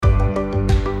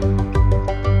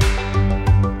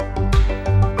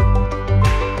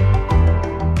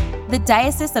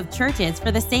Diocese of Churches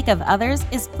for the Sake of Others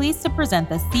is pleased to present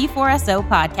the C4SO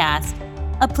podcast,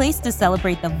 a place to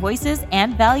celebrate the voices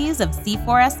and values of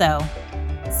C4SO.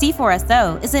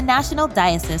 C4SO is a national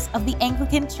diocese of the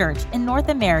Anglican Church in North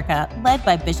America led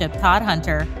by Bishop Todd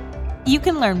Hunter. You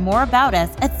can learn more about us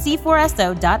at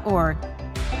c4so.org.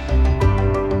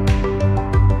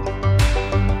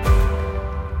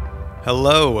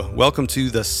 Hello, welcome to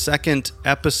the second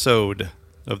episode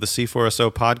of the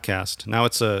C4SO podcast. Now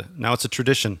it's a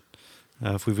tradition.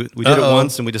 If we did it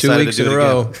once and we decided to do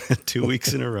it again. 2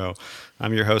 weeks in a row.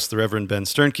 I'm your host, the Reverend Ben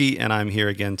Sternke, and I'm here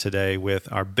again today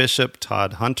with our Bishop,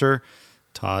 Todd Hunter.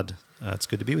 Todd, it's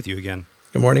good to be with you again.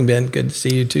 Good morning, Ben. Good to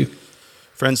see you too.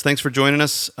 Friends, thanks for joining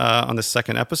us on this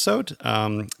second episode.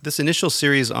 This initial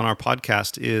series on our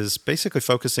podcast is basically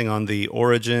focusing on the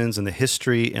origins and the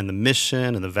history and the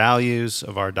mission and the values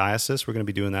of our diocese. We're going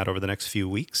to be doing that over the next few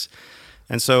weeks.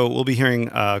 And so we'll be hearing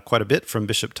quite a bit from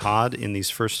Bishop Todd in these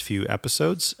first few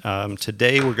episodes.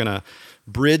 Today we're going to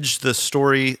bridge the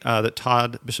story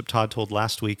that Bishop Todd told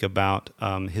last week about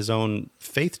his own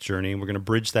faith journey. We're going to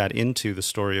bridge that into the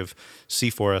story of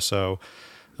C4SO.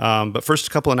 But first, a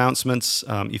couple announcements.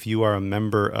 If you are a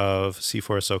member of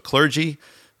C4SO clergy,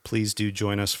 please do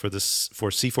join us for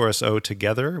C4SO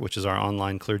Together, which is our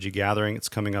online clergy gathering. It's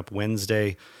coming up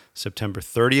Wednesday, September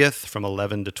 30th from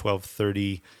 11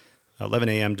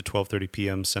 a.m. to 12:30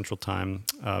 p.m. Central Time.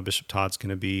 Bishop Todd's going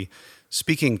to be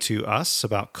speaking to us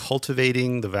about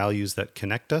cultivating the values that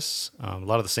connect us. A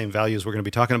lot of the same values we're going to be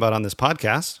talking about on this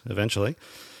podcast eventually,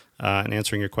 and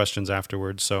answering your questions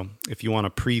afterwards. So if you want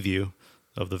a preview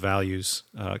of the values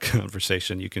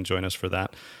conversation, you can join us for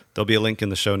that. There'll be a link in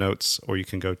the show notes, or you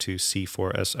can go to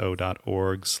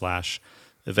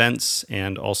c4so.org/events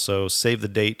and also save the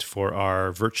date for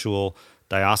our virtual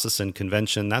diocesan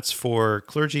convention. That's for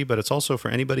clergy, but it's also for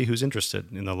anybody who's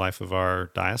interested in the life of our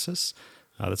diocese.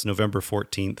 That's November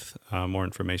 14th. More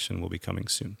information will be coming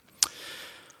soon.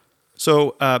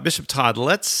 So, Bishop Todd,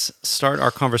 let's start our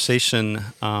conversation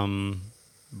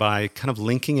by kind of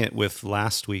linking it with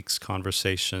last week's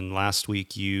conversation. Last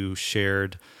week, you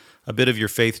shared a bit of your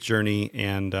faith journey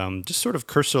and just sort of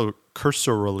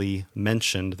cursorily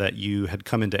mentioned that you had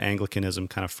come into Anglicanism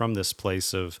kind of from this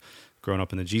place of growing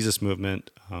up in the Jesus movement,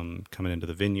 coming into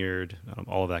the vineyard,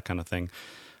 all of that kind of thing.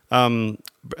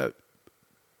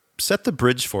 Set the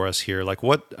bridge for us here. Like,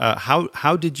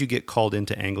 how did you get called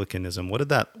into Anglicanism? What did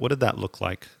that look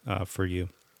like for you?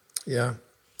 Yeah.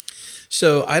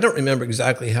 So I don't remember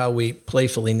exactly how we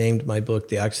playfully named my book,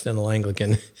 The Accidental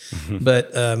Anglican,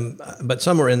 but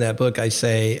somewhere in that book I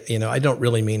say, I don't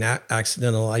really mean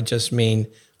accidental. I just mean,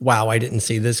 wow, I didn't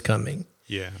see this coming.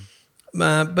 Yeah.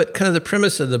 But kind of the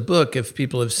premise of the book, if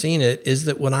people have seen it, is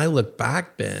that when I look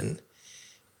back, Ben,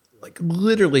 like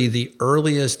literally the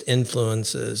earliest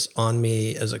influences on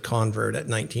me as a convert at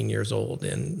 19 years old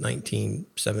in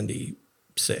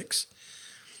 1976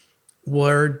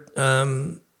 were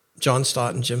John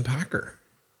Stott and Jim Packer.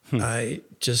 I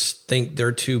just think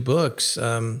their two books,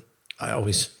 I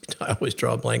always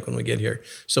draw a blank when we get here.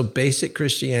 So Basic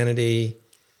Christianity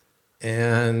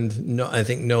and I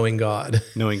think Knowing God.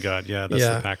 Knowing God, yeah, that's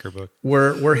the Packer book.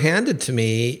 Were handed to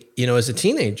me, as a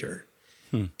teenager.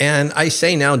 And I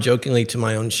say now jokingly to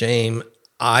my own shame,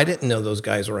 I didn't know those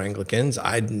guys were Anglicans.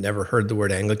 I'd never heard the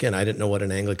word Anglican. I didn't know what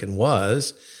an Anglican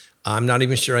was. I'm not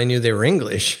even sure I knew they were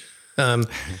English.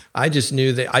 I just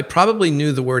knew that I probably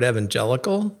knew the word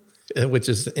evangelical, which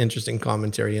is an interesting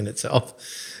commentary in itself.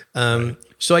 So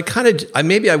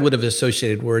maybe I would have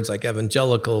associated words like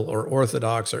evangelical or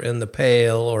orthodox or in the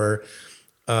pale or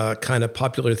kind of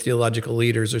popular theological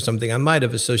leaders or something. I might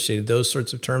have associated those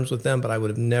sorts of terms with them, but I would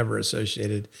have never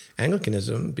associated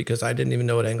Anglicanism because I didn't even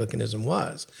know what Anglicanism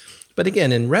was. But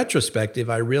again, in retrospective,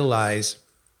 I realize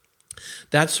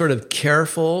that sort of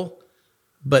careful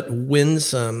but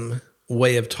winsome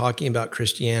way of talking about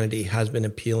Christianity has been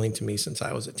appealing to me since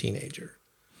I was a teenager.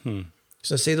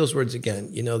 So say those words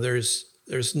again.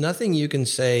 There's nothing you can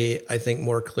say, I think,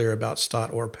 more clear about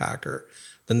Stott or Packer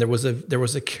than there was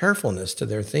a carefulness to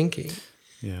their thinking.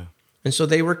 Yeah. And so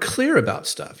they were clear about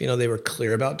stuff. They were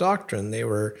clear about doctrine. They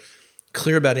were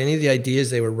clear about any of the ideas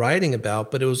they were writing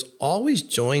about, but it was always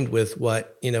joined with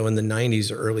what, in the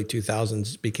 90s or early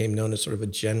 2000s became known as sort of a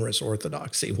generous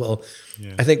orthodoxy. Well,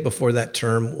 yeah. I think before that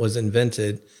term was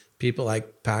invented, people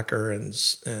like Packer and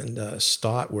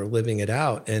Stott were living it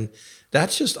out. And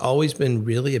that's just always been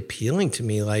really appealing to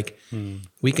me. Like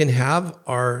we can have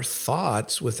our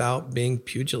thoughts without being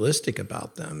pugilistic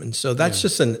about them. And so that's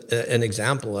just an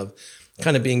example of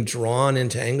kind of being drawn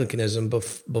into Anglicanism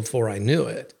before I knew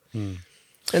it. And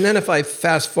then if I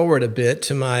fast forward a bit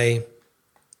to my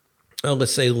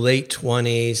let's say late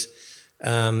 20s.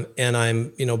 And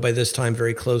I'm, by this time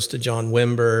very close to John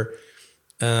Wimber.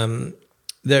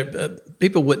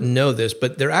 People wouldn't know this,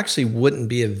 but there actually wouldn't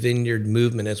be a vineyard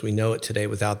movement as we know it today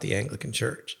without the Anglican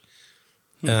Church.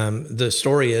 The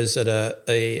story is that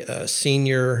a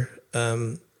senior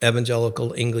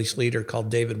evangelical English leader called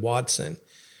David Watson,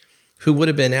 who would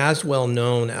have been as well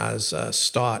known as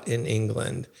Stott in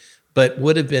England, but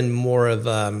would have been more of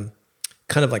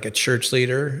kind of like a church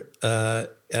leader,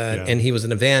 and he was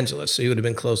an evangelist, so he would have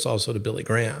been close also to Billy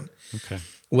Graham. Okay.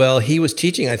 Well, he was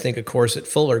teaching, I think, a course at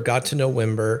Fuller, got to know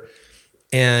Wimber,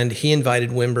 and he invited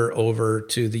Wimber over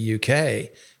to the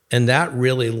UK, and that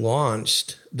really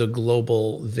launched the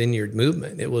global vineyard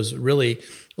movement. It was really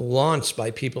launched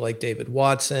by people like David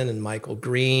Watson and Michael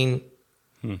Green,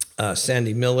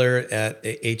 Sandy Miller at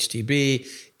HTB.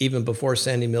 Even before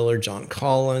Sandy Miller, John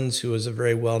Collins, who was a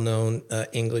very well-known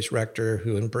English rector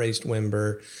who embraced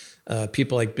Wimber.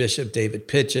 People like Bishop David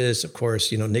Pitches, of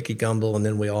course, Nicky Gumbel, and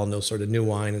then we all know sort of New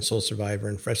Wine and Soul Survivor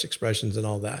and Fresh Expressions and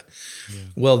all that. Yeah.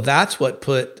 Well, that's what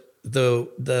put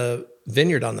the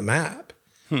vineyard on the map.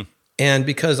 And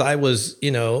because I was,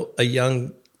 a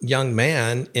young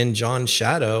man in John's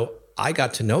shadow, I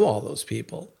got to know all those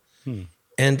people.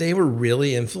 And they were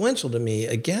really influential to me.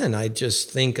 Again, I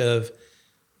just think of,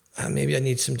 maybe I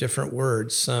need some different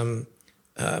words, some,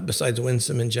 besides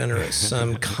winsome and generous,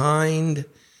 some kind,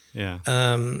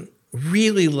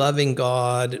 really loving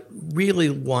God, really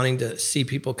wanting to see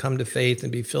people come to faith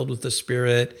and be filled with the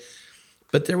Spirit.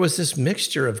 But there was this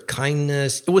mixture of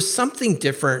kindness. It was something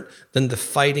different than the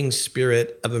fighting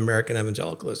spirit of American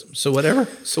evangelicalism. So whatever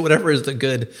is the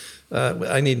good.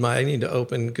 I need to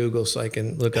open Google so I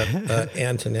can look up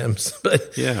antonyms.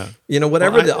 But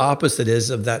whatever the opposite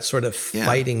is of that sort of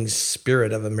fighting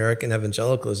spirit of American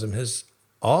evangelicalism has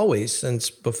always, since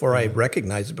before I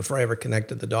recognized it, before I ever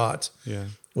connected the dots,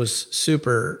 was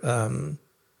super.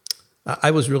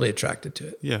 I was really attracted to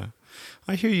it. Yeah.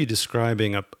 I hear you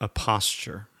describing a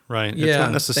posture, right? Yeah, it's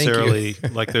not necessarily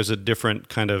like there's a different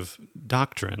kind of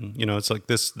doctrine. It's like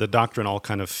the doctrine all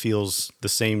kind of feels the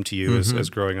same to you as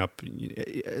growing up,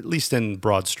 at least in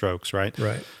broad strokes, right?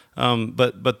 Right.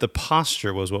 But the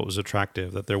posture was what was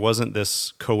attractive, that there wasn't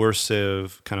this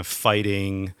coercive kind of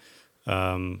fighting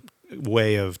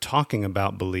way of talking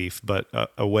about belief, but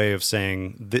a way of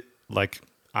saying that, like,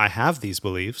 I have these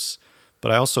beliefs,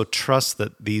 but I also trust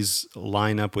that these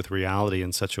line up with reality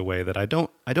in such a way that I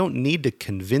don't need to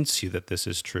convince you that this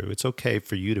is true. It's okay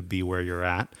for you to be where you're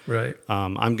at. Right.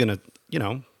 I'm gonna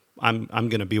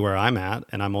be where I'm at,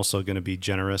 and I'm also gonna be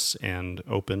generous and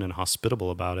open and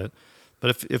hospitable about it.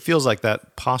 But it feels like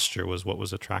that posture was what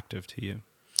was attractive to you.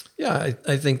 Yeah,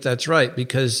 I think that's right,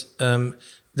 because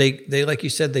they like you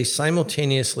said, they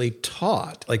simultaneously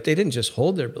taught. Like, they didn't just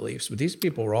hold their beliefs, but these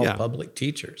people were all public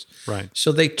teachers. Right.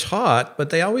 So they taught,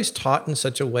 but they always taught in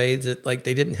such a way that, like,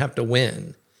 they didn't have to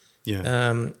win.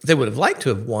 Yeah. They would have liked to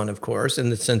have won, of course, in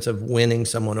the sense of winning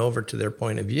someone over to their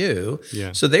point of view.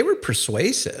 Yeah. So they were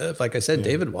persuasive. Like I said,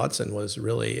 David Watson was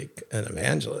really an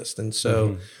evangelist. And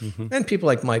so, and people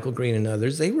like Michael Green and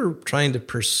others, they were trying to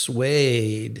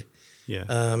persuade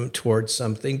towards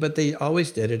something, but they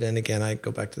always did it. And again, I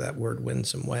go back to that word,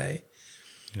 winsome way.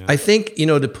 Yeah. I think,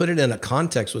 to put it in a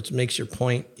context, which makes your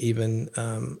point even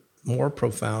more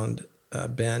profound,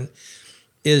 Ben,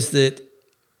 is that,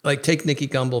 like, take Nicky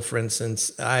Gumbel, for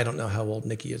instance. I don't know how old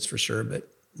Nicky is for sure, but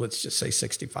let's just say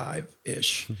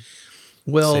 65-ish.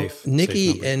 Well,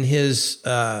 Nicky and his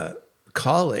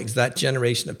colleagues, that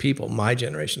generation of people, my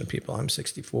generation of people, I'm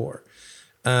 64,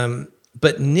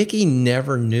 but Nicky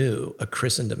never knew a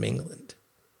Christendom England.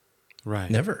 Right.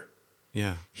 Never.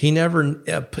 Yeah. He never,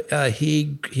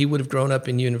 he would have grown up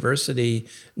in university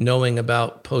knowing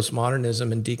about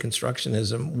postmodernism and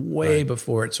deconstructionism way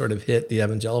before it sort of hit the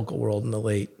evangelical world in the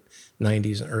late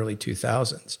 90s and early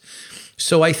 2000s.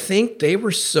 So I think they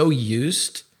were so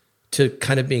used to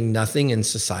kind of being nothing in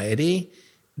society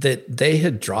that they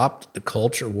had dropped the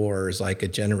culture wars like a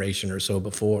generation or so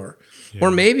before,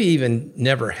 or maybe even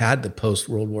never had the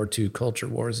post-World War II culture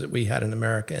wars that we had in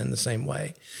America in the same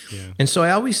way. Yeah. And so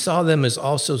I always saw them as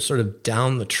also sort of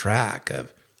down the track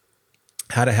of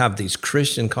how to have these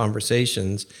Christian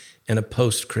conversations in a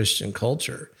post-Christian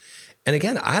culture. And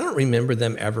again, I don't remember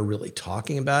them ever really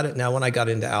talking about it. Now, when I got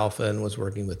into Alpha and was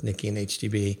working with Nicky and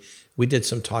HTB, we did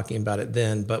some talking about it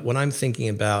then. But when I'm thinking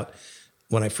about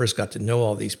when I first got to know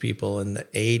all these people in the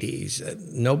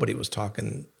 80s, nobody was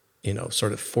talking,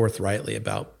 sort of forthrightly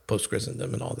about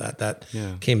post-Christendom and all that. That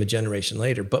came a generation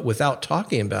later. But without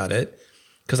talking about it,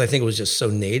 because I think it was just so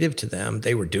native to them,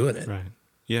 they were doing it. Right.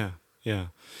 Yeah. Yeah.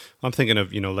 I'm thinking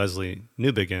of, Leslie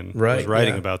Newbigin Right, was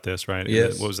writing yeah. about this, right?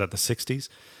 Yes. What was that, the 60s?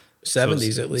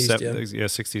 70s at least, yeah. Yeah,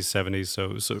 60s, 70s.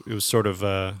 So it was sort of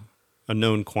a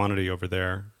known quantity over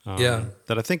there. Yeah.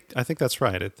 That I think that's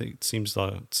right. It seems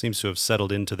to have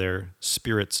settled into their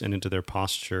spirits and into their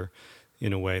posture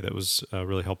in a way that was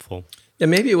really helpful. Yeah,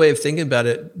 maybe a way of thinking about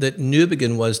it, that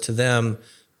Newbigin was to them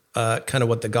kind of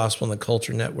what the Gospel and the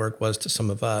Culture Network was to some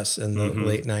of us in the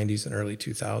late 90s and early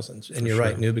 2000s. And you're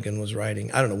right, Newbigin was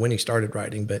writing. I don't know when he started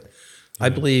writing, but I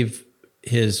believe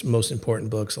his most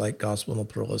important books like Gospel and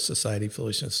the Pluralist Society,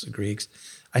 Foolishness of the Greeks,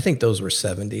 I think those were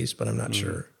 70s, but I'm not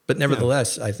sure. But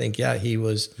nevertheless, I think, he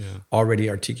was already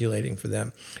articulating for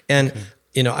them. And,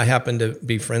 I happen to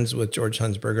be friends with George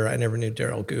Hunsberger. I never knew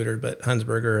Daryl Guter, but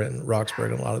Hunsberger and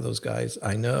Roxburgh and a lot of those guys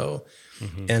I know.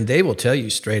 And they will tell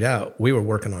you straight out, we were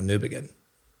working on Newbigin.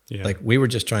 Yeah. Like we were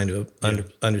just trying to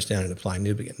understand and apply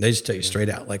Newbigin. They just tell you straight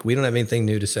out, like we don't have anything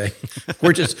new to say.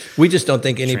 we just don't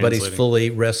think anybody's fully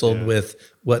wrestled with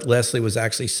what Leslie was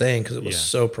actually saying because it was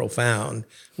so profound.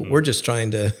 We're just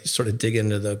trying to sort of dig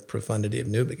into the profundity of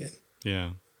Newbigin. Yeah.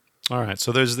 All right.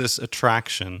 So there's this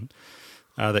attraction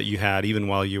that you had even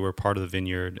while you were part of the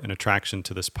Vineyard, an attraction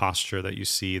to this posture that you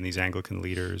see in these Anglican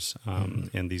leaders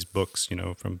and these books,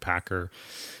 from Packer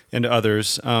and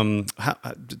others.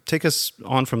 Take us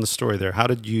on from the story there. How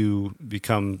did you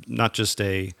become not just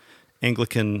an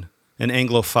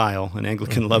Anglophile, an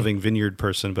Anglican-loving Vineyard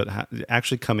person, but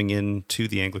actually coming into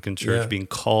the Anglican Church, being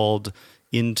called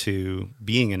into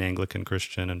being an Anglican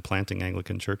Christian and planting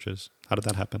Anglican churches? How did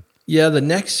that happen? Yeah, the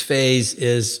next phase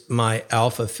is my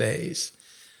Alpha phase,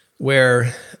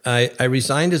 where I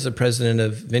resigned as the president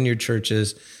of Vineyard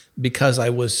Churches because I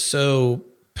was so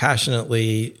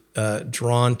passionately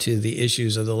drawn to the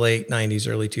issues of the late 90s,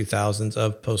 early 2000s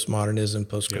of postmodernism,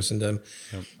 post-Christendom.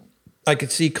 Yep. I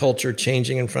could see culture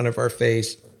changing in front of our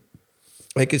face.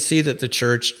 I could see that the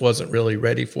church wasn't really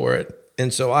ready for it.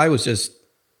 And so I was just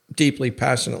deeply,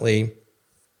 passionately,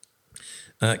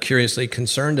 curiously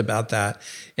concerned about that.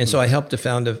 And so I helped to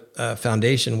found a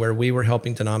foundation where we were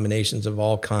helping denominations of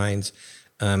all kinds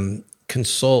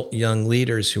consult young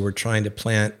leaders who were trying to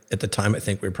plant, at the time, I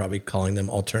think we were probably calling them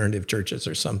alternative churches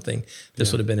or something.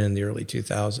 This would have been in the early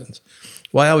 2000s.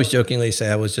 Well, I always jokingly say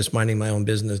I was just minding my own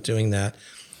business doing that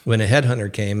when a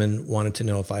headhunter came and wanted to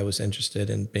know if I was interested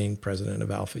in being president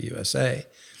of Alpha USA.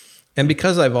 And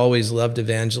because I've always loved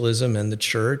evangelism and the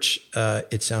church,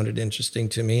 it sounded interesting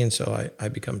to me. And so I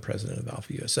become president of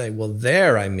Alpha USA. Well,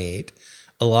 there I meet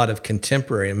a lot of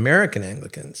contemporary American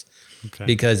Anglicans. Okay.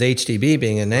 Because HTB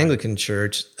being an Anglican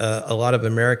church, a lot of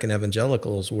American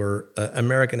evangelicals were,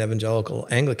 American evangelical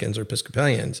Anglicans or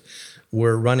Episcopalians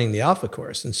were running the Alpha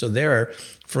course. And so there,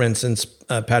 for instance,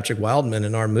 Patrick Wildman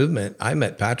in our movement, I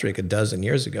met Patrick a dozen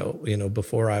years ago,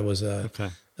 before I was a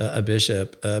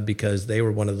bishop, because they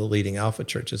were one of the leading Alpha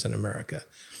churches in America.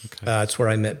 Okay. It's where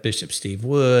I met Bishop Steve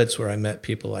Wood. It's where I met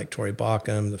people like Tory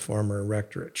Bauckham, the former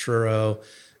rector at Truro.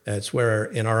 It's where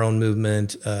in our own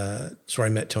movement, it's where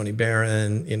I met Tony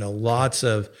Barron. Lots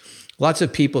of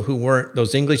people who weren't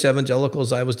those English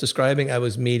evangelicals I was describing. I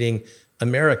was meeting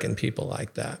American people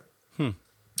like that.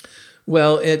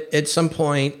 Well, at some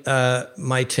point,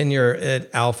 my tenure at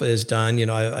Alpha is done.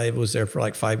 I was there for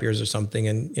like 5 years or something,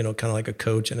 and kind of like a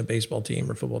coach in a baseball team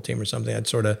or football team or something. I'd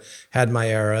sort of had my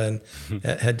era and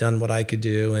had done what I could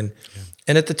do.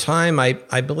 And at the time,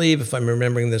 I believe, if I'm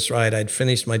remembering this right, I'd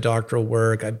finished my doctoral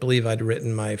work. I believe I'd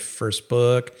written my first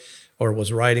book, or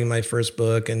was writing my first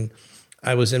book, and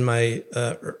I was in I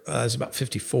was about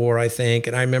 54, I think.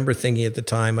 And I remember thinking at the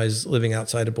time, I was living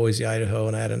outside of Boise, Idaho,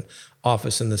 and I had an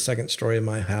office in the second story of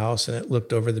my house, and it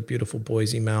looked over the beautiful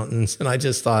Boise Mountains. And I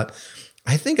just thought,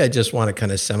 I think I just want to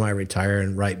kind of semi-retire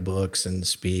and write books and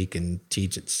speak and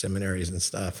teach at seminaries and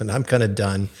stuff. And I'm kind of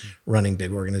done running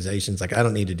big organizations. Like, I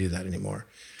don't need to do that anymore.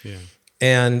 Yeah.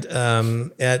 And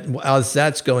as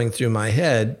that's going through my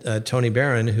head, Tony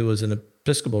Barron, who was an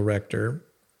Episcopal rector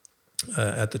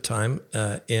at the time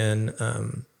in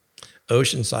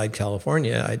Oceanside,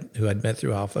 California, who I'd met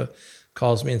through Alpha,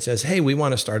 calls me and says, "Hey, we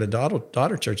want to start a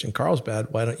daughter church in Carlsbad.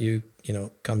 Why don't you,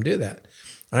 come do that?"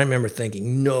 And I remember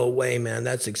thinking, no way, man,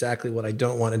 that's exactly what I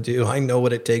don't want to do. I know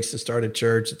what it takes to start a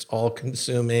church. It's all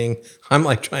consuming. I'm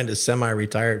like trying to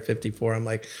semi-retire at 54. I'm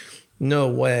like, no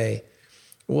way.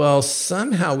 Well,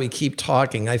 somehow we keep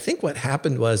talking. I think what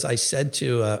happened was I said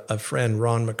to a friend,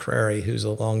 Ron McCrary, who's a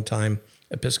longtime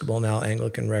Episcopal, now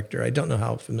Anglican rector. I don't know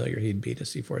how familiar he'd be to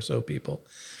C4SO people,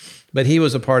 but he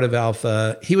was a part of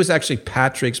Alpha. He was actually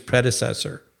Patrick's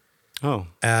predecessor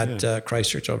at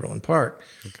Christ Church Overland Park.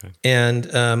 Okay. And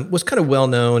was kind of well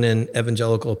known in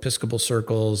evangelical Episcopal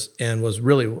circles, and was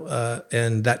really,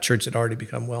 and that church had already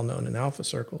become well known in Alpha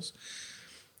circles.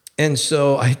 And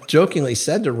so I jokingly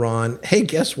said to Ron, "Hey,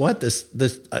 guess what? This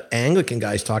Anglican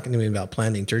guy's talking to me about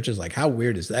planting churches. Like, how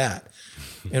weird is that?"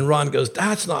 And Ron goes,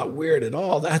 "That's not weird at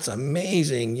all. That's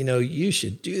amazing. You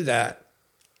should do that."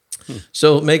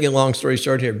 So making a long story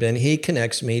short here, Ben, he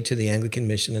connects me to the Anglican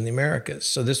mission in the Americas.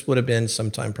 So this would have been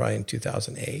sometime probably in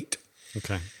 2008.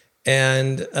 Okay.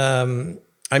 And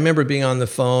I remember being on the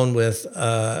phone with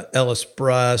Ellis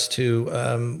Brust, who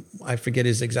I forget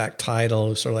his exact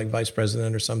title, sort of like vice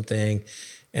president or something,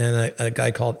 and a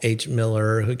guy called H.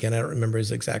 Miller, who, again, I don't remember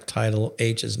his exact title.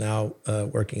 H is now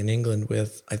working in England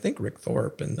with, I think, Rick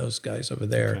Thorpe and those guys over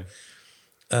there.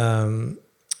 Okay.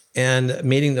 And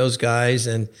meeting those guys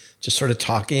and just sort of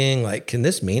talking, like, can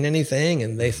this mean anything?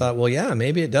 And they thought, well, yeah,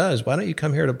 maybe it does. Why don't you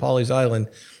come here to Pawleys Island,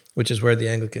 which is where the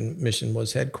Anglican mission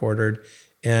was headquartered,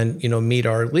 and, meet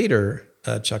our leader,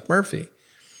 Chuck Murphy.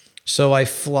 So I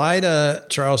fly to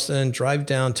Charleston, drive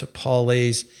down to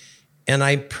Pawleys, and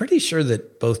I'm pretty sure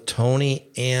that both Tony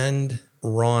and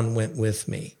Ron went with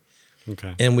me.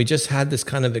 Okay. And we just had this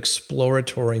kind of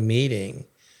exploratory meeting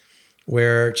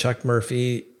where Chuck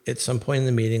Murphy, at some point in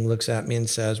the meeting, looks at me and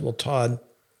says, "Well, Todd,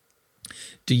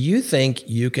 do you think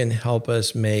you can help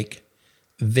us make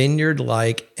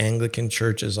vineyard-like Anglican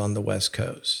churches on the West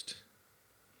Coast?"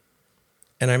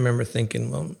 And I remember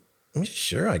thinking, well,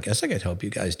 sure, I guess I could help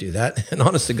you guys do that. And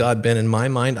honest to God, Ben, in my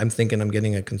mind, I'm thinking I'm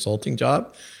getting a consulting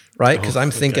job, right? Because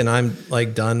I'm thinking I'm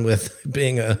like done with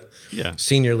being a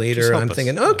senior leader. I'm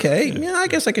thinking, okay, I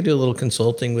guess I could do a little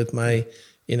consulting with my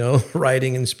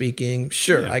writing and speaking.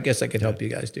 Sure, I guess I could help you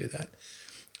guys do that.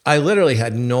 I literally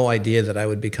had no idea that I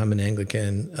would become an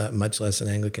Anglican, much less an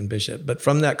Anglican bishop. But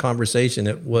from that conversation,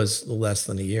 it was less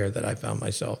than a year that I found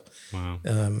myself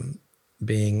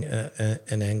being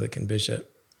an Anglican bishop.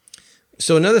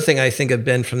 So another thing I think of,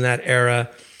 Ben, from that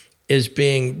era is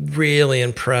being really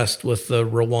impressed with the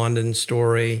Rwandan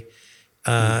story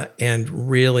and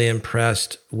really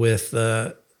impressed with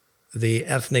the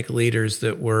ethnic leaders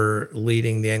that were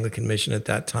leading the Anglican mission at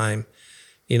that time.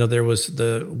 There was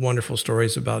the wonderful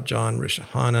stories about John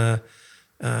Rishahana.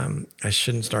 I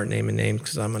shouldn't start naming names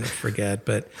because I'm going to forget,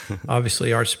 but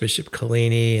obviously Archbishop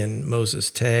Kalini and Moses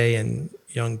Tay and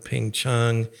Young Ping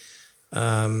Chung.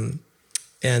 And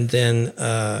then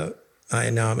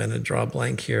I'm going to draw a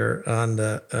blank here on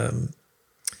the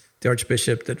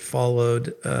Archbishop that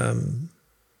followed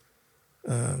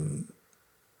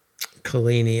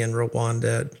Kalini in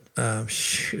Rwanda.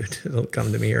 It'll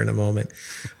come to me here in a moment.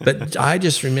 But I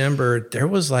just remember there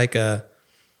was like a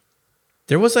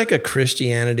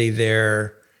Christianity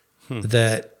there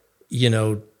that,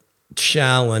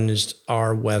 challenged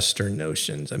our Western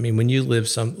notions. I mean, when you lived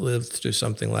through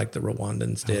something like the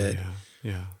Rwandans did,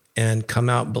 and come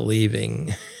out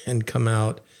believing and come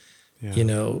out,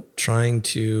 trying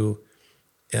to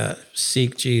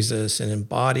seek Jesus and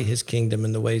embody his kingdom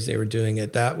in the ways they were doing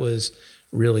it, that was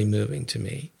really moving to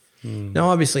me. Now,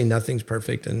 obviously nothing's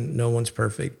perfect and no one's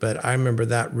perfect, but I remember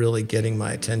that really getting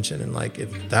my attention. And like,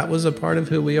 if that was a part of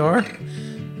who we are,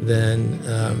 then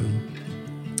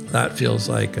that feels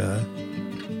like a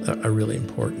really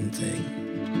important thing.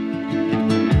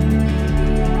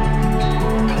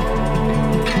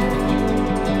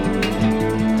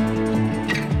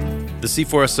 The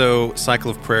C4SO Cycle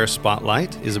of Prayer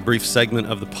Spotlight is a brief segment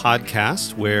of the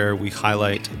podcast where we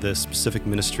highlight the specific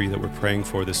ministry that we're praying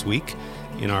for this week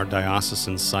in our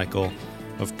diocesan cycle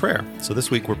of prayer. So this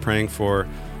week we're praying for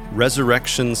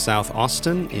Resurrection South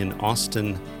Austin in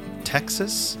Austin,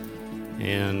 Texas.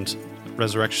 And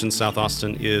Resurrection South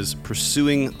Austin is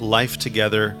pursuing life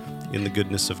together in the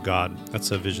goodness of God. That's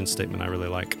a vision statement I really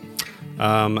like.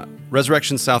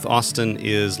 Resurrection South Austin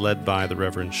is led by the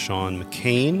Reverend Sean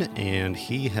McCain, and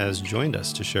he has joined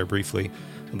us to share briefly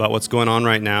about what's going on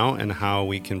right now and how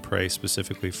we can pray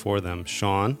specifically for them.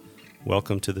 Sean,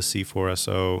 welcome to the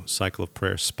C4SO Cycle of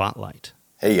Prayer Spotlight.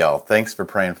 Hey, y'all. Thanks for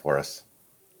praying for us.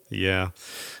 Yeah.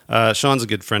 Sean's a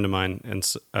good friend of mine, and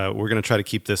we're going to try to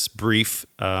keep this brief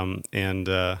and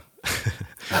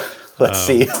let's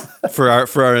see. for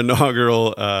our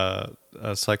inaugural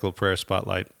Cycle of Prayer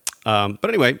Spotlight. But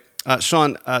anyway,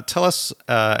 Sean, tell us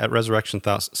at Resurrection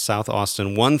South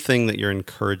Austin one thing that you're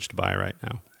encouraged by right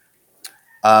now.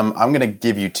 I'm going to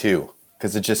give you two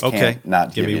because it just can't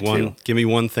not give you one. two. Give me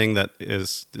one thing that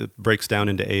breaks down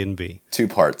into A and B. Two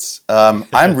parts.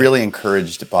 I'm really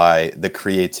encouraged by the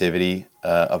creativity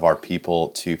of our people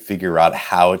to figure out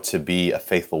how to be a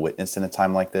faithful witness in a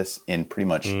time like this in pretty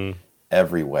much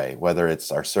every way, whether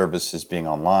it's our services being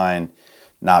online,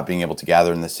 not being able to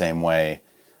gather in the same way.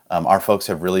 Our folks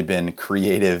have really been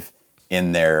creative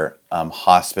in their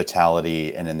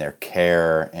hospitality and in their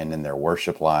care and in their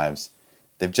worship lives.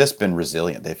 They've just been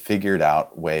resilient. They've figured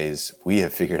out ways, we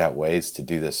have figured out ways to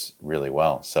do this really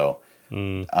well. So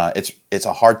it's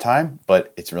a hard time,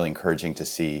 but it's really encouraging to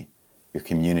see your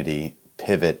community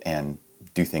pivot and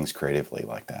do things creatively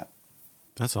like that.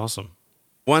 That's awesome.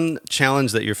 One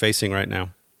challenge that you're facing right now?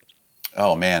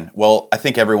 Oh, man. Well, I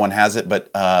think everyone has it,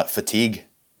 but fatigue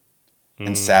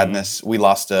and sadness. We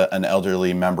lost an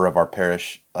elderly member of our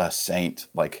parish, a saint,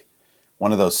 like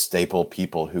one of those staple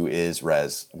people who is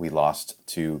res. We lost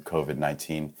to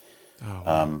COVID-19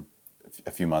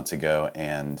 a few months ago,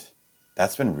 and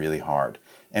that's been really hard.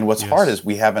 And what's hard is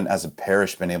we haven't, as a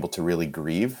parish, been able to really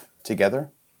grieve together.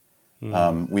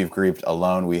 We've grieved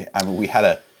alone.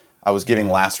 I was giving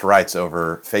last rites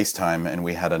over FaceTime, and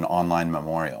we had an online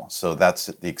memorial. So that's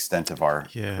the extent of our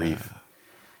grief.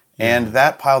 And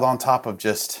that piled on top of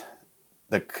just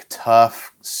the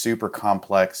tough, super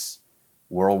complex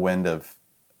whirlwind of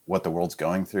what the world's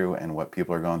going through and what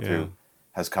people are going through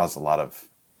has caused a lot of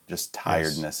just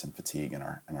tiredness and fatigue in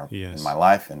in my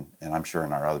life, and I'm sure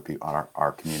in our other people,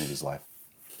 our community's life.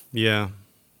 Yeah.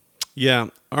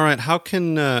 All right. How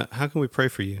can we pray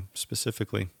for you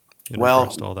specifically in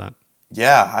regards to all that?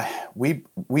 Yeah, we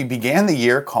began the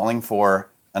year calling for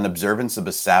an observance of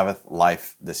a Sabbath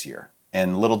life this year.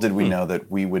 And little did we know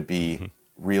that we would be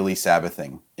really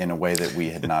Sabbathing in a way that we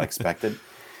had not expected.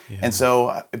 And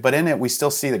so, but in it, we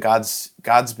still see that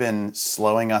God's been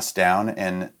slowing us down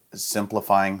and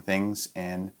simplifying things,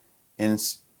 and in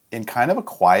kind of a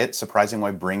quiet, surprising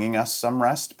way, bringing us some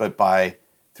rest, but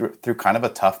through kind of a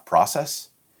tough process.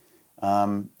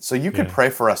 So you could pray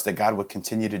for us that God would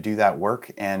continue to do that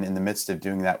work, and in the midst of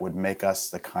doing that would make us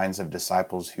the kinds of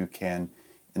disciples who can,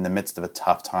 in the midst of a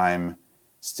tough time,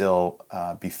 still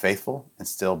be faithful and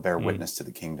still bear witness to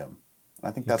the kingdom. And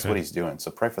I think that's what he's doing.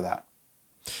 So pray for that.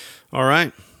 All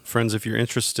right. Friends, if you're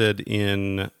interested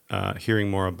in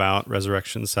hearing more about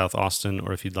Resurrection South Austin,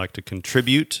 or if you'd like to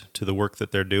contribute to the work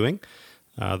that they're doing,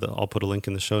 I'll put a link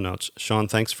in the show notes. Sean,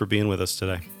 thanks for being with us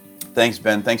today. Thanks,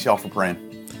 Ben. Thanks, y'all, for praying.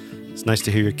 It's nice to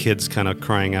hear your kids kind of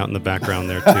crying out in the background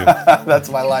there, too. That's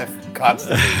my life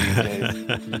constantly these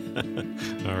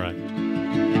days. All right.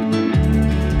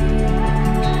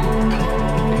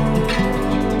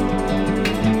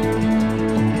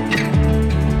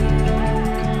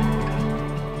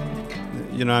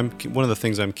 You know, one of the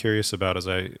things I'm curious about as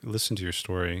I listen to your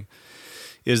story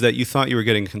is that you thought you were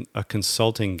getting a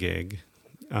consulting gig,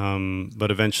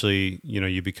 but eventually,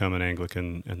 you become an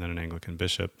Anglican and then an Anglican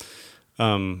bishop.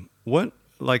 The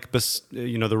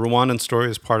Rwandan story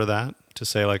is part of that, to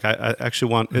say, like, I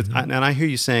actually want, and I hear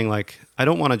you saying, like, I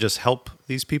don't want to just help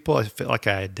these people. I feel like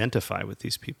I identify with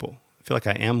these people. I feel like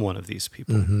I am one of these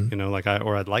people,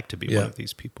 or I'd like to be one of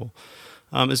these people.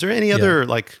 Is there any other,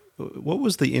 what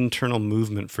was the internal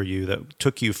movement for you that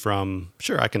took you from,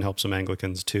 sure, I can help some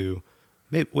Anglicans, to,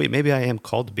 maybe I am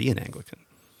called to be an Anglican?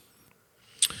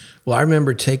 Well, I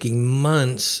remember taking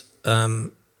months,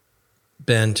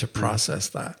 Ben, to process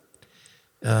that.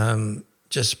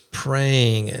 Just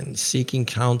praying and seeking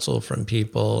counsel from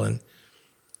people. And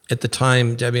at the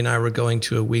time, Debbie and I were going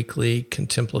to a weekly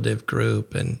contemplative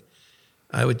group, and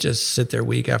I would just sit there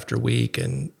week after week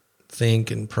and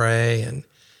think and pray. And,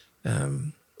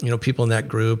 people in that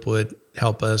group would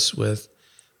help us with,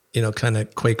 kind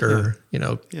of Quaker,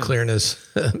 clearness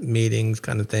meetings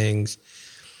kind of things.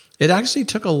 It actually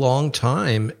took a long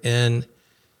time. And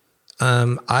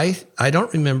I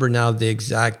don't remember now the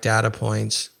exact data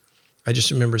points. I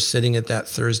just remember sitting at that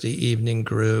Thursday evening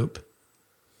group.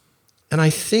 And I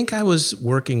think I was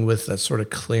working with a sort of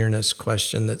clearness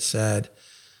question that said,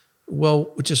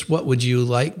 well, just what would you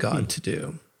like God to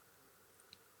do?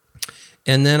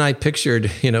 And then I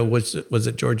pictured, was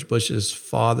it George Bush's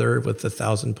father with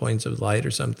 1,000 points of light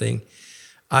or something?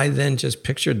 I then just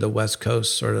pictured the West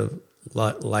Coast sort of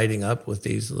lighting up with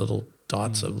these little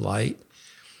dots of light.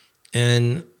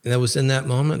 And it was in that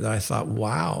moment that I thought,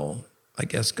 wow, I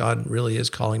guess God really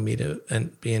is calling me to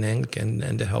be an Anglican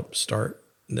and to help start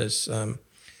this kind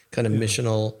of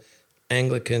missional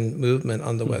Anglican movement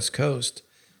on the West Coast.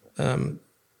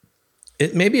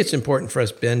 Maybe it's important for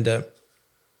us, Ben, to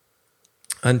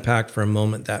unpack for a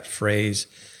moment that phrase,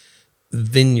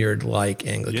 vineyard-like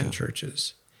Anglican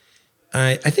churches.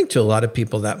 I think to a lot of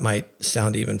people that might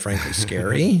sound even frankly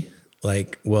scary.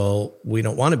 Like, well, we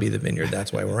don't want to be the vineyard.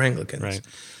 That's why we're Anglicans.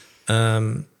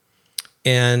 Right.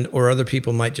 Or other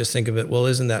people might just think of it, well,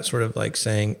 isn't that sort of like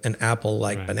saying an apple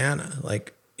like banana?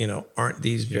 Like, aren't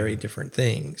these very different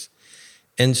things?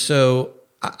 And so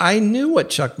I knew what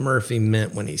Chuck Murphy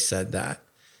meant when he said that.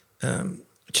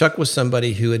 Chuck was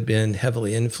somebody who had been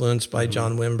heavily influenced by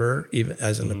John Wimber, even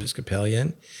as an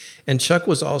Episcopalian. And Chuck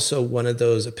was also one of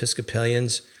those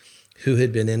Episcopalians who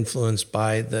had been influenced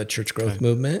by the church growth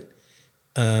movement.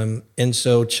 And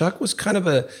so Chuck was kind of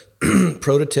a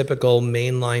prototypical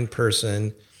mainline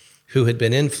person who had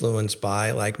been influenced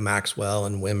by like Maxwell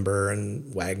and Wimber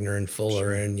and Wagner and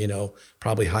Fuller and,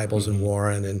 probably Hybels and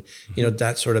Warren and,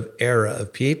 that sort of era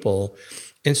of people.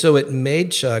 And so it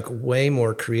made Chuck way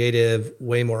more creative,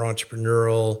 way more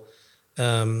entrepreneurial,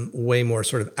 way more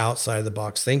sort of outside of the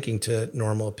box thinking to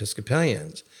normal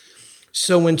Episcopalians.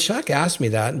 So when Chuck asked me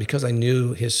that, and because I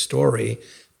knew his story,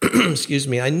 excuse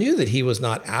me, I knew that he was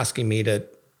not asking me to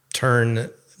turn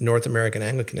North American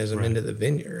Anglicanism into the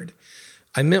vineyard.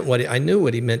 I knew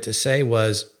what he meant to say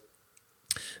was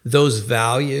those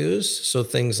values, so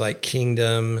things like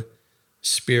kingdom,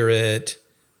 spirit,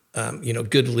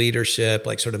 good leadership,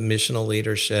 like sort of missional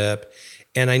leadership.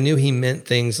 And I knew he meant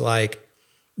things like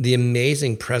the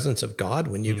amazing presence of God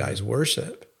when you guys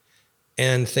worship,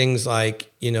 and things like,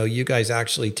 you guys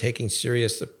actually taking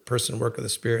serious the person work of the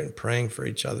Spirit and praying for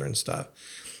each other and stuff.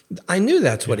 I knew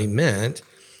that's what he meant.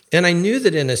 And I knew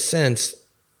that in a sense,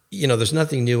 there's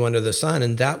nothing new under the sun.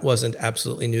 And that wasn't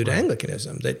absolutely new to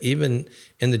Anglicanism, that even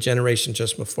in the generation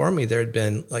just before me, there had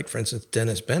been, like, for instance,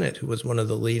 Dennis Bennett, who was one of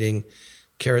the leading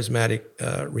charismatic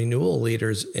renewal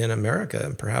leaders in America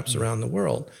and perhaps around the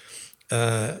world.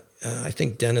 I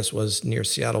think Dennis was near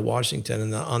Seattle, Washington.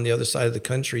 And on the other side of the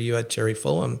country, you had Terry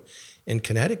Fulham in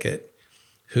Connecticut,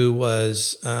 who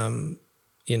was,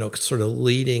 sort of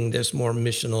leading this more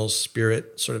missional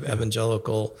spirit, sort of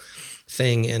evangelical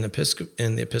thing in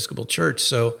the Episcopal Church.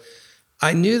 So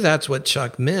I knew that's what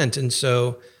Chuck meant. And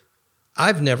so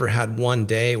I've never had one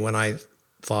day when I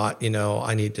thought,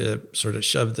 I need to sort of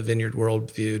shove the vineyard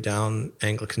worldview down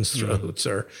Anglicans' throats,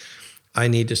 or I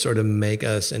need to sort of make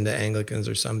us into Anglicans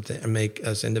or something, or make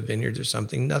us into vineyards or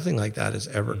something. Nothing like that has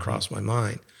ever crossed my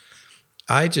mind.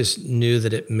 I just knew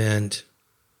that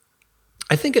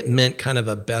I think it meant kind of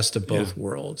a best of both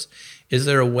worlds. Is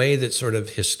there a way that sort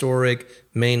of historic,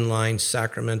 mainline,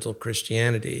 sacramental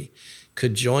Christianity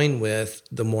could join with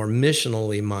the more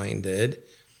missionally minded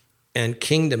and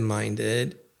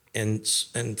kingdom-minded and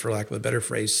for lack of a better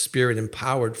phrase,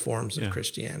 spirit-empowered forms of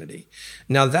Christianity?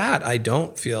 Now that I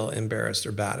don't feel embarrassed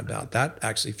or bad about. That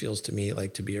actually feels to me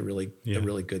like to be a really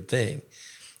good thing.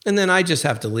 And then I just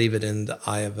have to leave it in the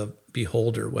eye of a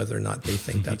beholder whether or not they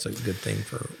think that's a good thing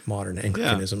for modern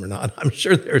Anglicanism or not. I'm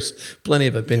sure there's plenty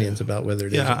of opinions about whether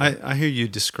it is. Yeah, I hear you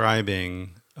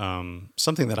describing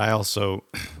something that I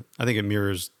think it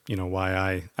mirrors,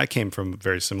 why I came from a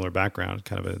very similar background,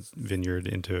 kind of a vineyard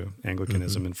into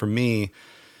Anglicanism. And for me,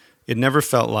 it never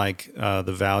felt like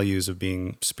the values of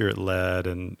being spirit-led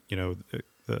and,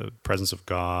 the presence of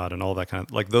God and all that kind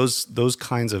of, like those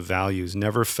kinds of values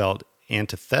never felt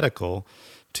antithetical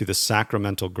to the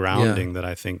sacramental grounding that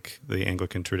I think the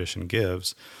Anglican tradition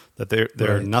gives, that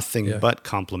they're nothing but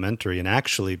complementary and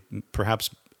actually perhaps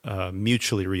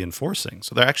mutually reinforcing.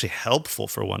 So they're actually helpful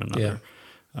for one another.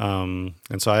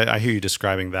 And so I hear you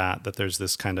describing that there's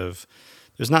this kind of,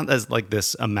 there's not as like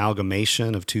this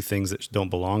amalgamation of two things that don't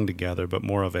belong together, but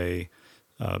more of a,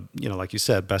 like you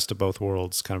said, best of both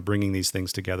worlds, kind of bringing these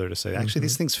things together to say, actually,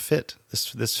 these things fit.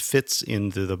 This fits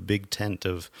into the big tent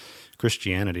of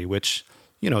Christianity, which,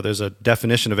 there's a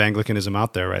definition of Anglicanism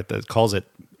out there, right, that calls it,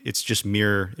 it's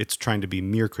trying to be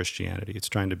mere Christianity. It's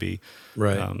trying to be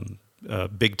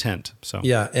big tent. So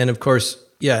and of course,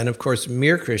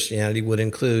 mere Christianity would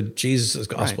include Jesus'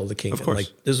 gospel of the kingdom. Like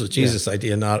this was Jesus'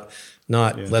 idea, not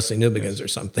Leslie Newbegin's or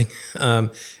something.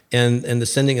 And the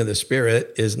sending of the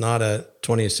Spirit is not a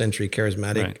 20th century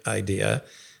charismatic idea.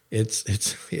 It's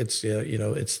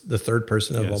the third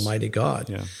person of Almighty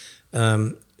God.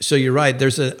 So you're right.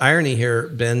 There's an irony here,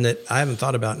 Ben, that I haven't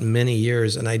thought about in many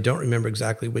years, and I don't remember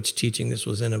exactly which teaching this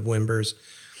was in of Wimber's.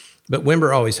 But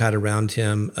Wimber always had around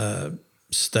him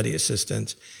study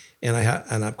assistants,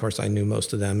 and of course I knew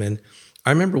most of them. And I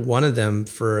remember one of them,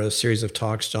 for a series of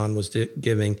talks John was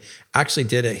giving, actually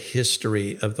did a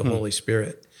history of the Holy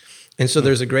Spirit. And so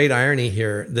there's a great irony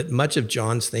here that much of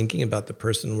John's thinking about the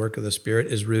person and work of the Spirit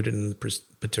is rooted in the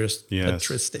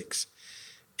patristics.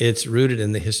 It's rooted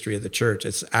in the history of the church.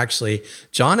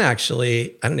 John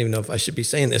actually, I don't even know if I should be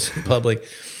saying this in public,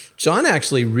 John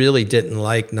actually really didn't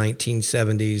like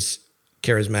 1970s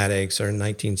charismatics or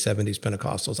 1970s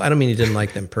Pentecostals. I don't mean he didn't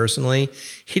like them personally.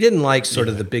 He didn't like sort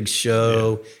of the big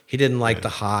show. He didn't like the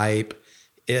hype.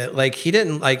 There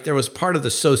was part of the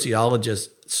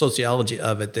sociology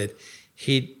of it that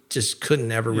he just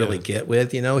couldn't ever really get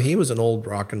with. He was an old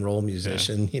rock and roll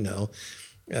musician,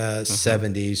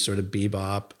 70s sort of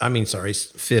bebop.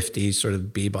 50s sort of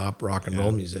bebop rock and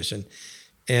roll musician.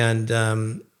 And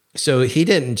so he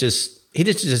just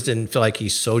didn't feel like he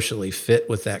socially fit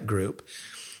with that group.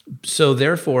 So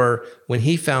therefore, when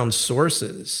he found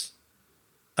sources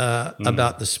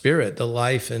about the Spirit, the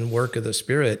life and work of the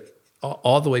Spirit,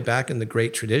 all the way back in the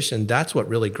great tradition, that's what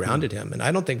really grounded him. And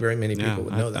I don't think very many people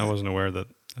would know that. I wasn't aware that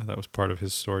was part of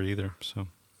his story either. So,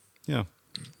 yeah.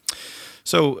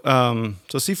 So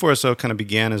C4SO kind of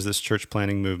began as this church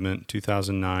planting movement,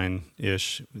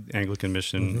 2009-ish, Anglican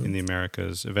mission in the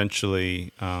Americas.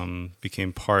 Eventually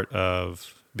became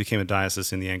a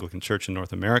diocese in the Anglican Church in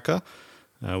North America.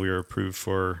 We were approved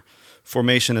for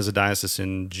formation as a diocese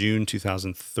in June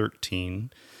 2013.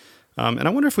 And I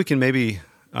wonder if we can maybe,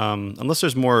 unless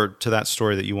there's more to that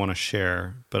story that you want to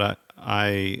share, but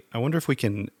I wonder if we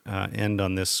can end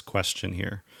on this question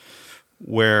here,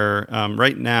 where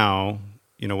right now,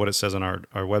 what it says on our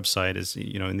website is,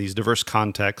 in these diverse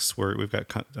contexts where we've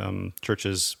got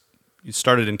churches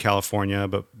started in California,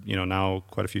 but, now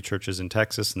quite a few churches in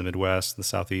Texas, in the Midwest, the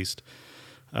Southeast,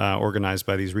 organized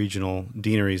by these regional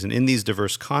deaneries. And in these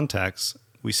diverse contexts,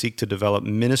 we seek to develop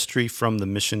ministry from the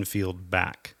mission field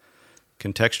back,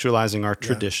 contextualizing our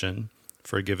tradition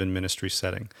for a given ministry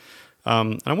setting.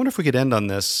 And I wonder if we could end on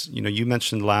this. You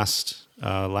mentioned last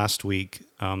week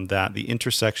that the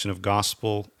intersection of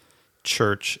gospel,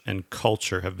 church, and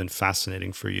culture have been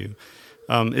fascinating for you.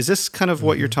 Is this kind of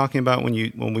what you're talking about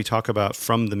when we talk about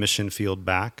from the mission field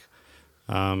back?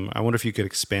 I wonder if you could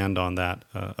expand on that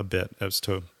a bit as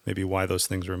to maybe why those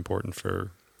things are important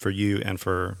for you and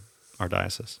for our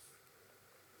diocese.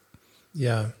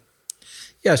 Yeah.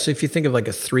 Yeah, so if you think of like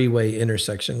a three-way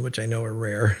intersection, which I know are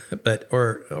rare, but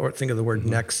or think of the word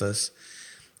nexus.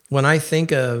 When I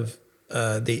think of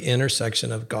the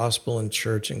intersection of gospel and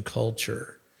church and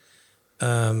culture,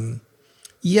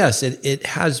 yes, it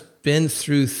has been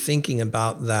through thinking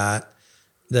about that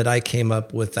I came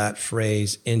up with that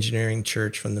phrase, engineering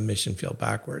church from the mission field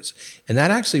backwards. And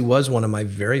that actually was one of my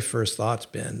very first thoughts,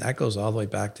 Ben. That goes all the way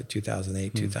back to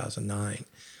 2008, 2009.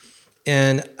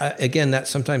 And again, that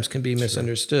sometimes can be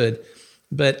misunderstood,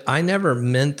 but I never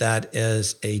meant that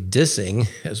as a dissing,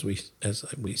 as we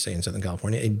say in Southern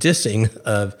California, a dissing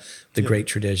of the great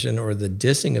tradition or the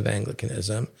dissing of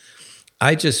Anglicanism.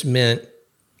 I just meant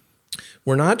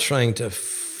we're not trying to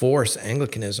force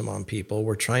Anglicanism on people.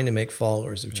 We're trying to make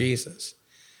followers of Jesus.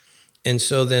 And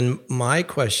so then my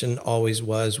question always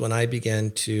was, when I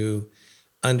began to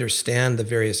understand the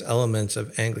various elements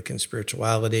of Anglican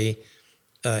spirituality,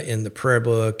 in the prayer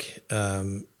book,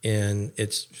 in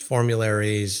its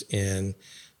formularies, in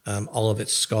all of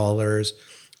its scholars,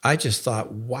 I just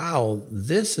thought, wow,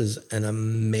 this is an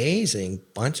amazing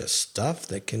bunch of stuff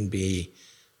that can be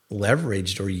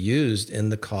leveraged or used in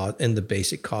the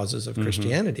basic causes of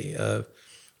Christianity, of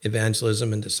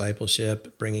evangelism and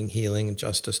discipleship, bringing healing and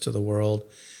justice to the world.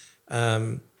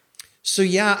 So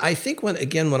yeah, I think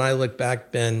when I look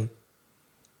back, Ben,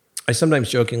 I sometimes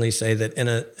jokingly say that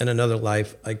in another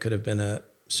life, I could have been a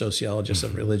sociologist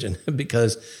of religion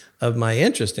because of my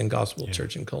interest in gospel,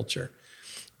 church, and culture.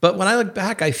 But when I look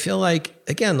back, I feel like,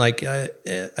 again, I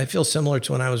feel similar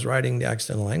to when I was writing The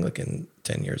Accidental Anglican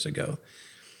 10 years ago,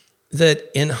 that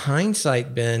in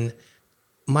hindsight, Ben,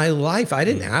 my life, I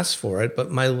didn't ask for it,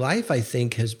 but my life, I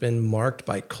think, has been marked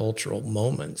by cultural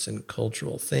moments and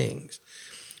cultural things.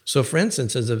 So for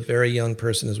instance, as a very young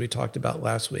person, as we talked about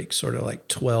last week, sort of like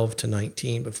 12 to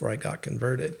 19 before I got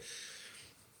converted,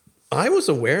 I was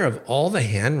aware of all the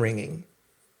hand-wringing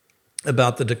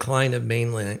about the decline of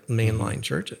mainline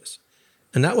churches.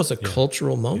 And that was a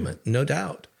cultural moment, no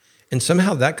doubt. And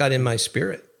somehow that got in my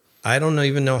spirit. I don't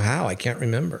even know how. I can't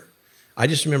remember. I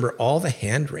just remember all the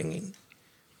hand-wringing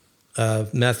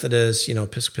of Methodists,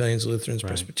 Episcopalians, Lutherans,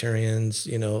 Presbyterians,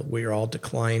 we were all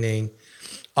declining.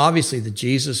 Obviously, the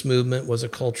Jesus movement was a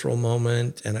cultural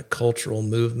moment and a cultural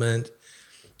movement.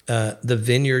 The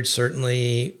Vineyard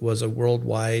certainly was a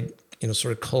worldwide,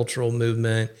 sort of cultural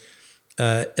movement,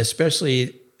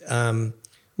 especially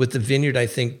with the Vineyard, I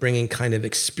think, bringing kind of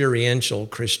experiential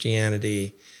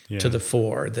Christianity to the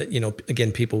fore that,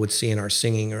 again, people would see in our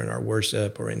singing or in our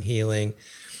worship or in healing.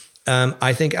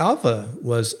 I think Alpha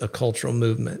was a cultural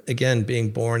movement, again,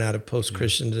 being born out of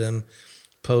post-Christendom,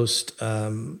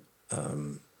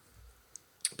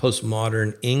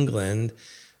 postmodern England.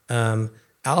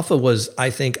 Alpha was, I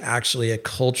think, actually a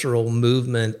cultural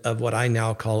movement of what I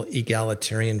now call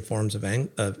egalitarian forms of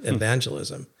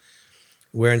evangelism.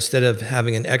 where instead of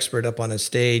having an expert up on a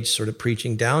stage sort of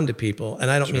preaching down to people,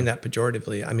 and I don't mean that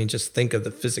pejoratively, I mean, just think of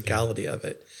the physicality of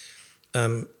it.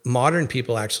 Modern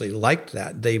people actually liked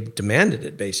that. They demanded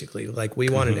it, basically. Like, we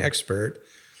want an expert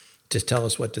to tell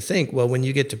us what to think. Well, when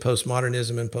you get to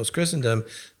postmodernism and post-Christendom,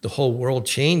 the whole world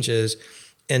changes,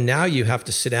 and now you have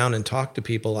to sit down and talk to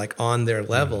people like on their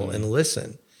level and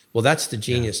listen. Well, that's the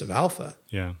genius of Alpha.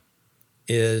 Yeah.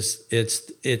 Is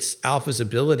it's Alpha's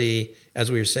ability, as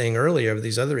we were saying earlier, of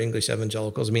these other English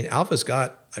evangelicals. I mean, Alpha's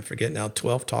got, I forget now,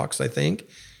 12 talks, I think.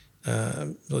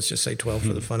 Let's just say 12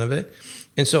 for the fun of it.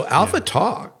 And so Alpha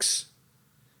talks,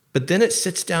 but then it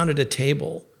sits down at a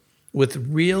table with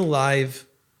real live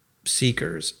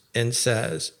seekers and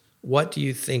says, what do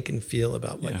you think and feel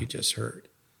about what you just heard?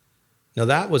 Now,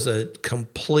 that was a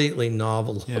completely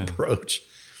novel approach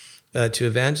to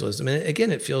evangelism. And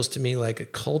again, it feels to me like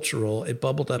it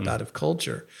bubbled up out of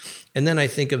culture. And then I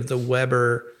think of the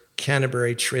Weber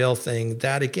Canterbury Trail thing.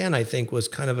 That, again, I think was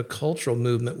kind of a cultural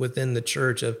movement within the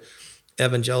church of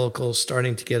evangelicals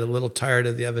starting to get a little tired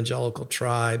of the evangelical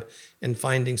tribe and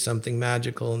finding something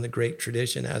magical in the great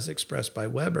tradition as expressed by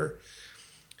Weber.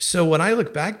 So when I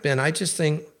look back, Ben, I just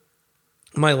think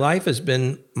my life has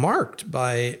been marked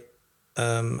by,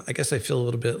 I guess I feel a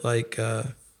little bit like,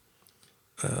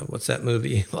 what's that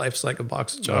movie? Life's Like a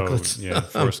Box of Chocolates. Oh, yeah,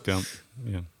 Forrest Gump.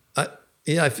 Yeah.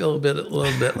 I feel a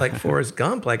little bit like Forrest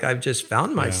Gump. Like, I've just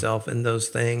found myself in those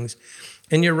things.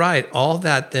 And you're right. All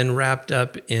that then wrapped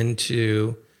up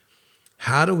into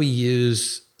how do we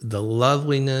use the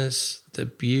loveliness, the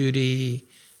beauty,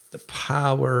 the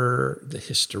power, the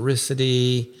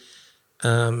historicity,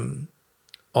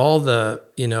 all the,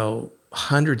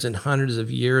 hundreds and hundreds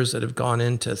of years that have gone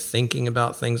into thinking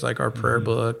about things like our prayer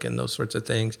book and those sorts of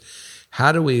things.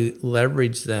 How do we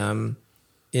leverage them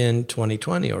in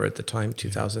 2020, or at the time,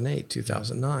 2008,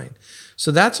 2009?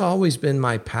 So that's always been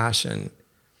my passion,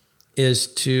 is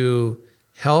to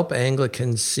help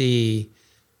Anglicans see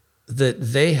that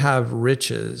they have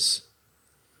riches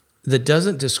that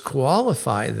doesn't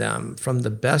disqualify them from the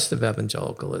best of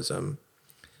evangelicalism,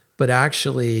 but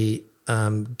actually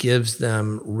gives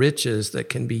them riches that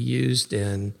can be used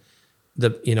in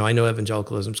I know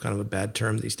evangelicalism is kind of a bad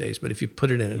term these days, but if you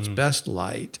put it in its best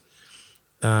light,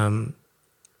 that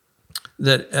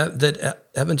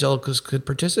evangelicals could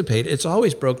participate. It's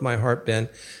always broke my heart, Ben,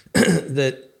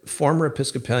 that former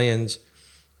Episcopalians,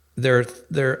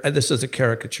 this is a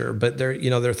caricature, but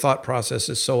their thought process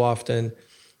is so often,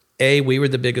 we were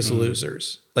the biggest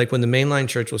losers. Like, when the mainline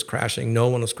church was crashing, no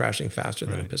one was crashing faster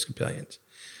than Episcopalians.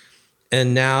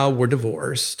 And now we're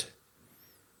divorced.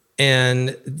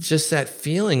 And just that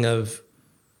feeling of,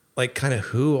 like, kind of,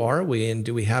 who are we and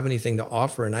do we have anything to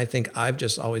offer? And I think I've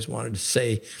just always wanted to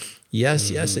say,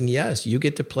 yes, yes, and yes. You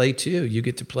get to play too. You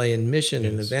get to play in mission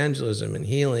and evangelism and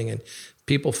healing and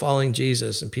people following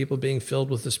Jesus and people being filled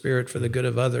with the Spirit for the good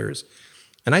of others.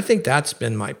 And I think that's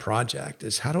been my project,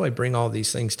 is how do I bring all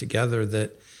these things together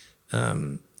that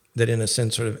in a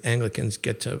sense sort of Anglicans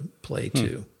get to play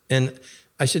too. And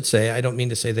I should say, I don't mean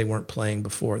to say they weren't playing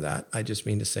before that. I just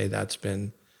mean to say that's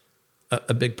been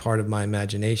a big part of my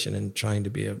imagination and trying to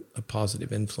be a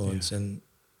positive influence in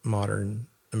modern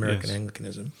American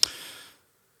Anglicanism.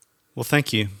 Well,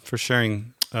 thank you for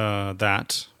sharing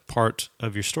that part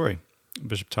of your story,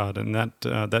 Bishop Todd. And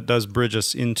that does bridge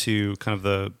us into kind of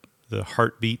the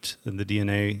heartbeat and the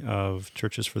DNA of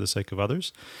Churches for the Sake of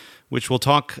Others, which we'll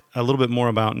talk a little bit more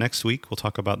about next week. We'll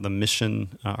talk about the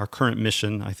mission, our current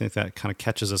mission. I think that kind of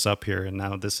catches us up here. And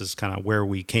now this is kind of where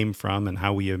we came from and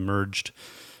how we emerged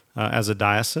as a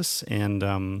diocese. And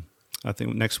I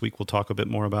think next week we'll talk a bit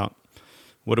more about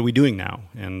what are we doing now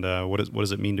and what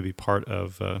does it mean to be part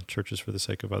of Churches for the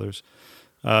Sake of Others.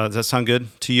 Does that sound good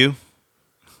to you?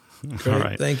 Great. All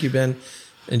right. Thank you, Ben.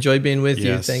 Enjoy being with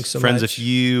you. Thanks so Friends, much. if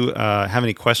you have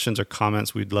any questions or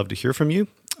comments, we'd love to hear from you.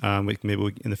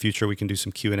 Maybe in the future we can do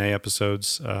some Q&A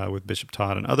episodes with Bishop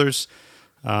Todd and others.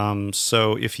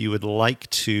 So if you would like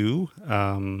to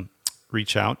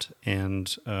reach out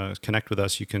and connect with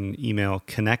us, you can email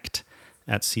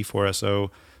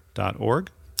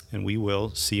connect@c4so.org, and we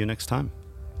will see you next time.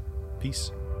 Peace.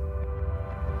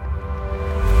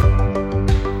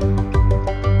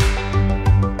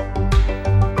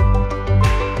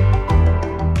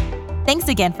 Thanks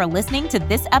again for listening to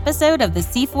this episode of the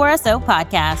C4SO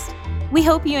podcast. We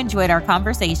hope you enjoyed our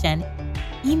conversation.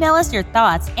 Email us your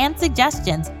thoughts and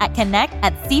suggestions at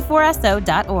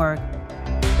connect@c4so.org.